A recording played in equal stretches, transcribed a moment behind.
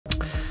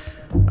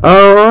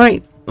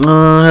Alright,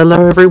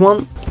 hello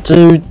everyone.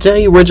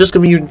 Today we're just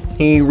going to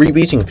be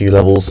rebeating a few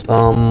levels.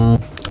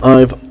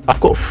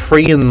 I've got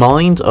 3 in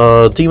mind,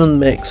 Demon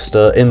Mixed,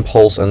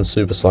 Impulse, and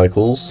Super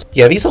Cycles.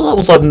 Yeah, these are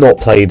levels I've not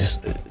played,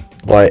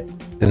 like,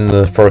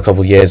 for a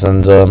couple of years,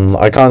 and,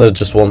 I kind of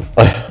just want,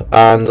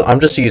 and I'm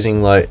just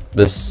using, like,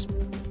 this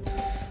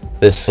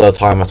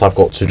time that I've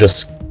got to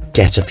just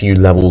get a few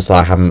levels that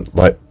I haven't,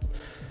 like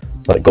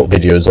got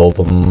videos of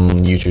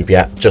on YouTube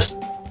yet,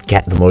 just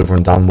get them over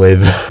and done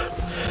with.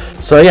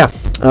 So yeah,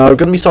 we're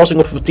going to be starting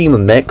off with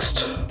Demon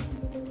Mixed.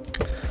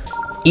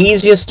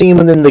 Easiest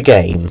demon in the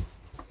game,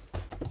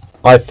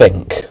 I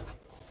think.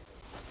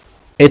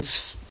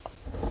 It's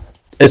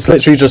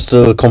literally just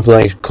a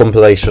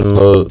compilation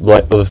of,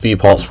 of a few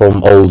parts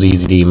from old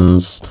easy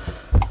demons.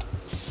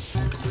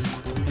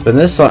 But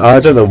this, I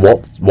don't know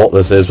what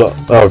this is, but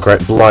oh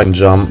great, blind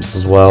jumps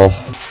as well.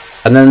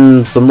 And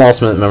then some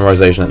last minute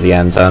memorization at the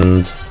end,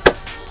 and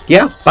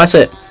yeah, that's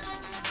it.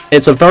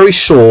 It's a very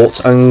short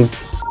and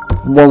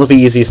one of the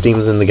easiest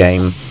demons in the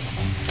game.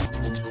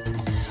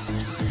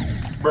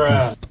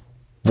 Bruh.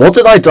 What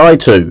did I die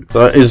to?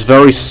 That is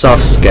very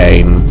sus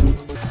game.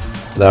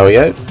 There we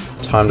go.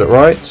 Timed it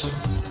right.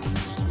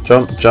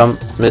 Jump, jump,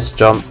 miss,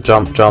 jump,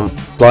 jump, jump,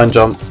 blind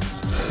jump.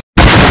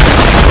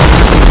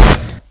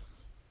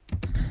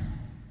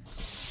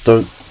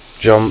 Don't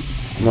jump.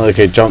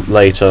 Okay, jump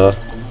later.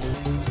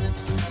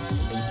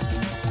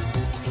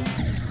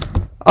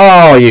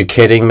 Oh, are you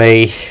kidding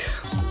me?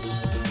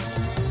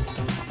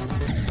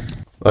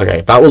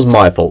 Okay, that was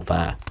my fault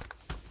there.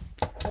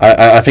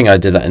 I think I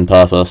did that in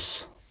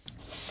purpose.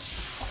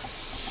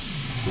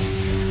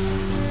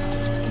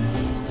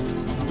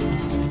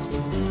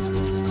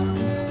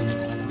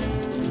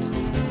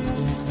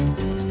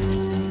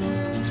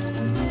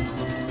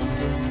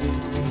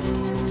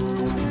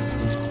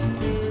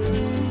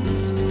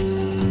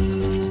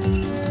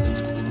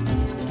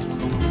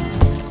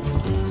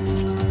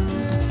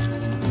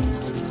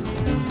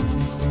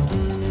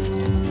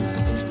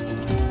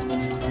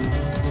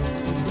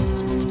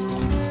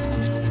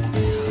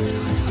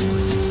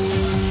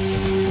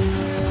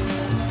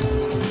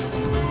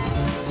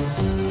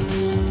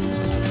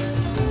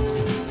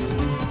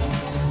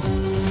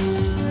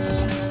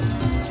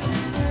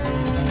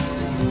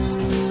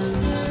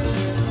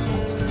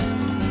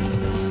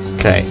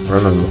 Okay,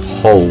 remember,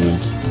 hold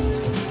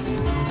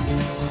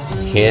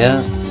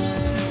here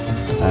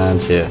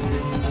and here.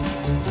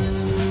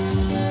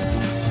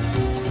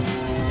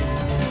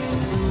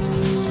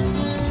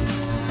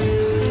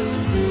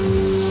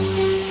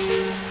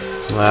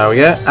 There we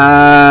go,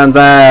 and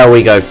there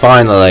we go,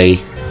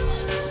 finally.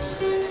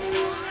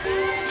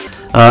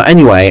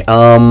 Anyway,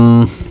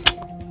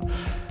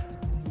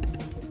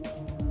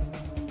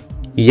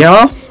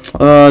 yeah,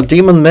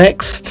 Demon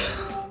Mixed,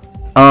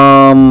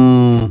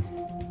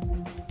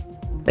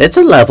 it's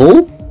a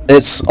level.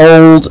 It's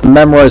old,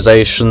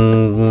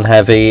 memorization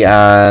heavy,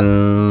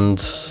 and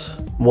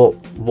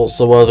what's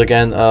the word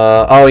again?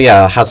 Oh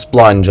yeah, has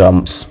blind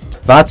jumps.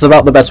 That's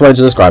about the best way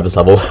to describe this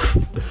level.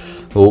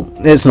 Well,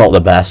 it's not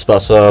the best,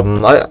 but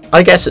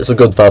I guess it's a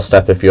good first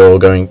step if you're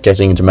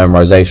getting into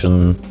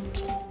memorization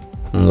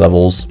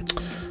levels.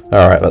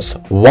 All right, that's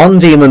one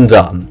demon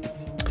done.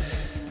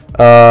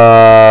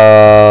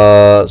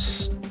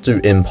 Let's do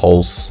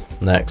Impulse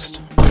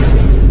next.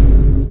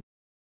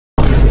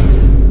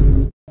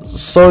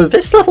 So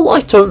this level I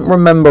don't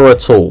remember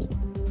at all.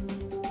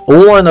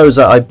 All I know is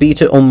that I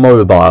beat it on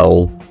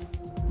mobile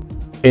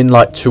in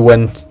like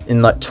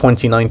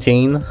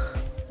 2019,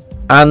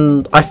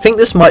 and I think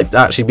this might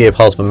actually be a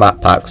part of the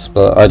map packs,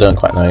 but I don't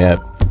quite know yet.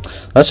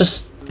 Let's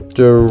just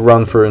do a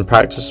run through in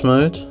practice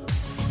mode.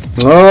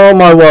 Oh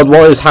my word,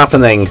 what is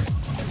happening?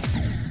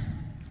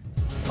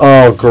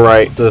 Oh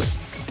great, this.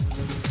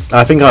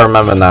 I think I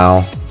remember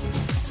now.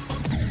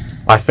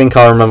 I think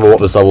I remember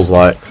what this level's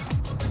like.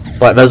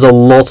 Like, there's a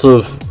lot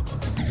of...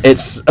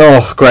 It's...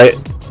 Oh, great.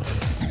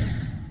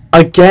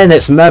 Again,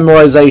 it's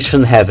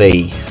memorization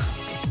heavy.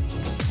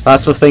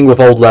 That's the thing with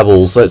old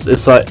levels.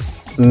 It's like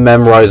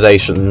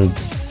memorization.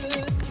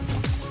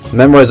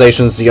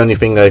 Memorization's the only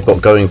thing they've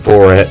got going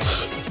for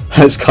it.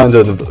 It's kind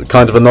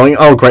of annoying.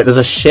 Oh, great, there's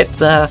a ship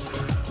there.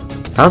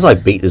 How did I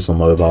beat this on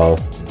mobile?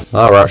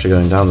 Oh, we're actually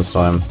going down this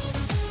time.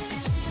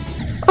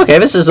 Okay,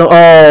 this is...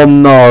 Oh,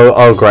 no.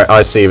 Oh, great,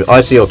 I see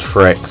your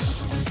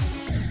tricks.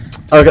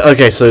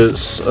 Okay, so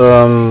it's,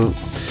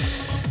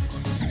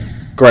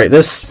 great,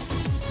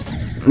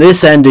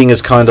 this ending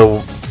is kind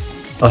of,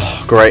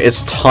 oh, great,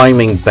 it's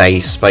timing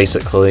based,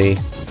 basically.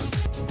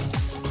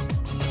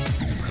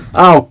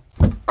 Oh,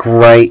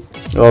 great.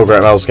 Oh,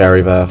 great, that was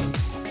scary there.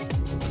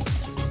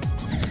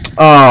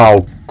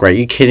 Oh, great,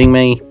 you kidding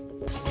me?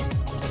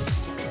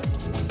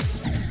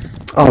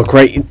 Oh,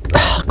 great,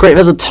 great,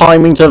 there's a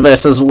timing to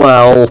this as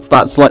well.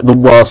 That's, like, the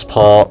worst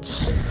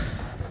part.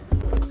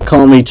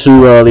 Can't be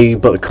too early,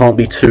 but it can't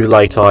be too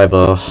late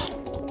either.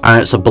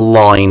 And it's a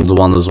blind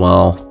one as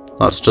well.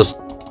 That's just...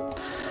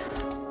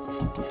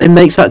 It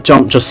makes that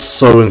jump just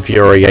so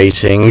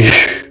infuriating.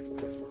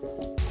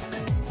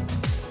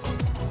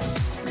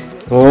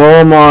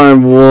 Oh my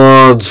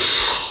word.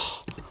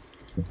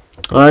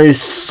 That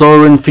is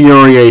so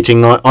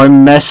infuriating. I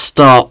messed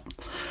up,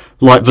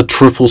 like, the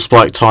triple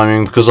spike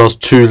timing because I was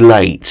too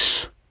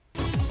late.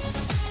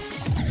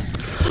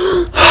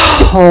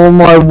 Oh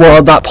my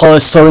word, that part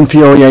is so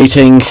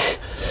infuriating.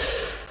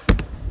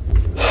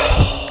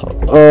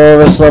 Oh,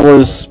 this level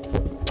is...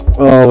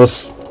 Oh,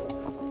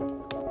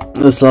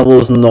 this level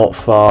is not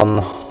fun.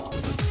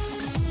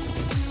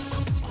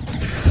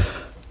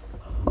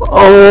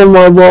 Oh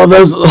my word,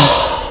 there's...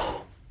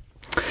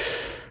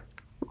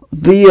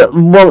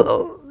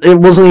 Well, it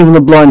wasn't even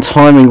the blind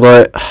timing,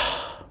 like...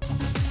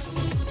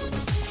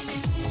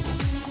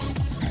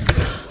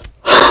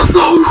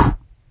 No!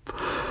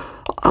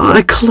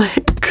 I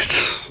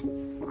clicked!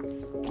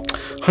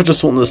 I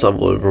just want this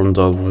level over and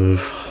done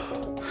with.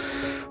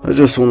 I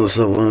just want this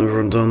level over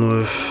and done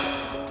with.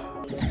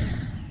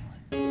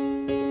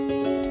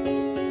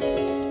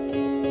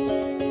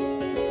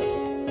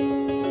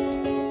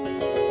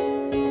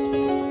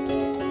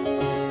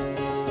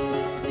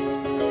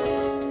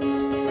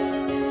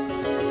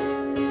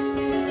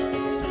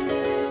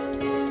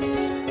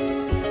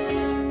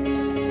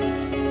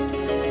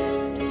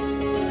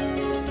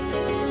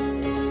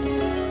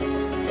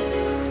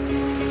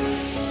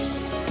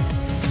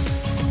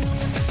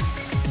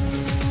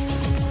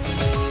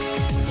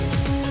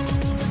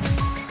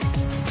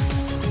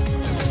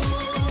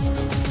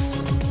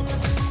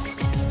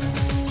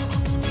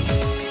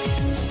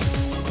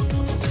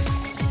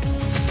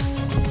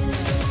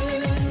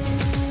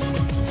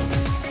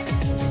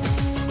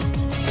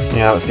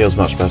 Yeah, it feels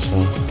much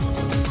better.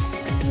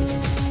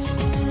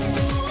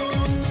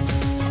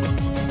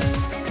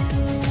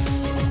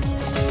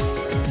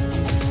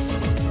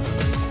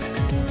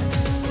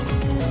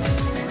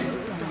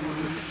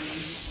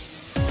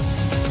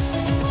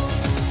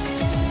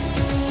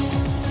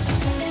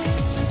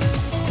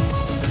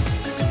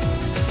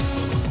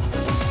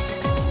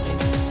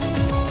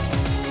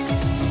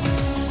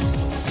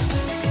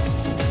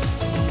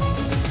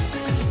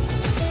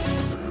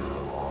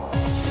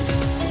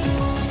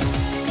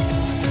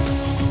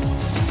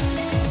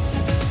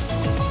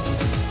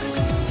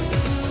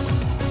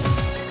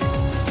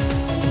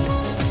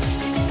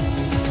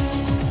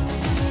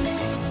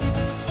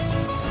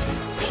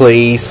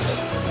 Please.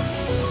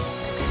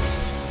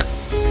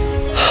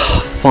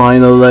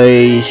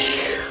 Finally.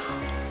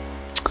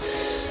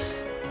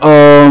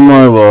 Oh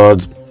my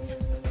word.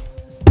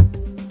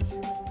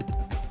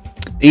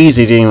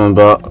 Easy demon,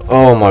 but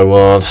oh my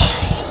word.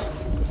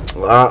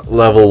 That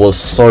level was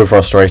so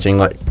frustrating.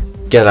 Like,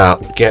 get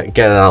out. Get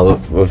out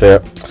of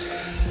it.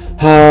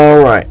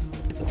 Alright.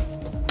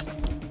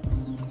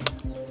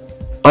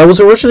 I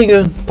was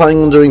originally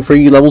planning on doing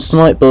 3 levels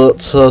tonight,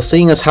 but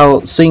seeing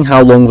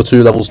how long the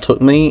 2 levels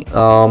took me,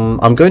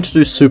 I'm going to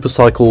do super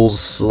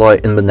cycles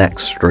like in the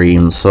next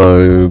stream.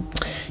 So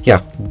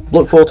yeah,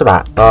 look forward to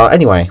that.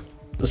 Anyway,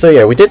 so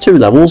yeah, we did 2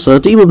 levels.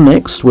 Demon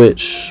Mixed,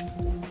 which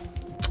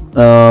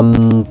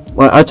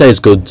I'd say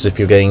is good if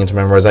you're getting into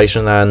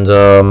memorization,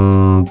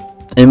 and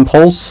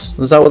Impulse.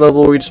 Is that what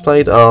level we just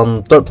played?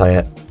 Don't play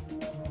it.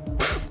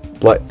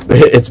 Like,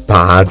 it's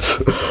bad.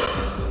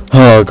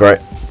 Oh, great.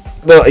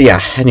 Yeah,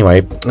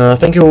 anyway,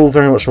 thank you all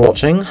very much for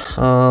watching.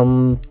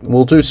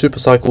 We'll do super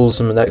cycles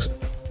in the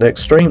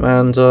next stream,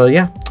 and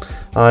yeah,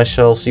 I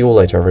shall see you all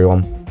later,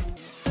 everyone.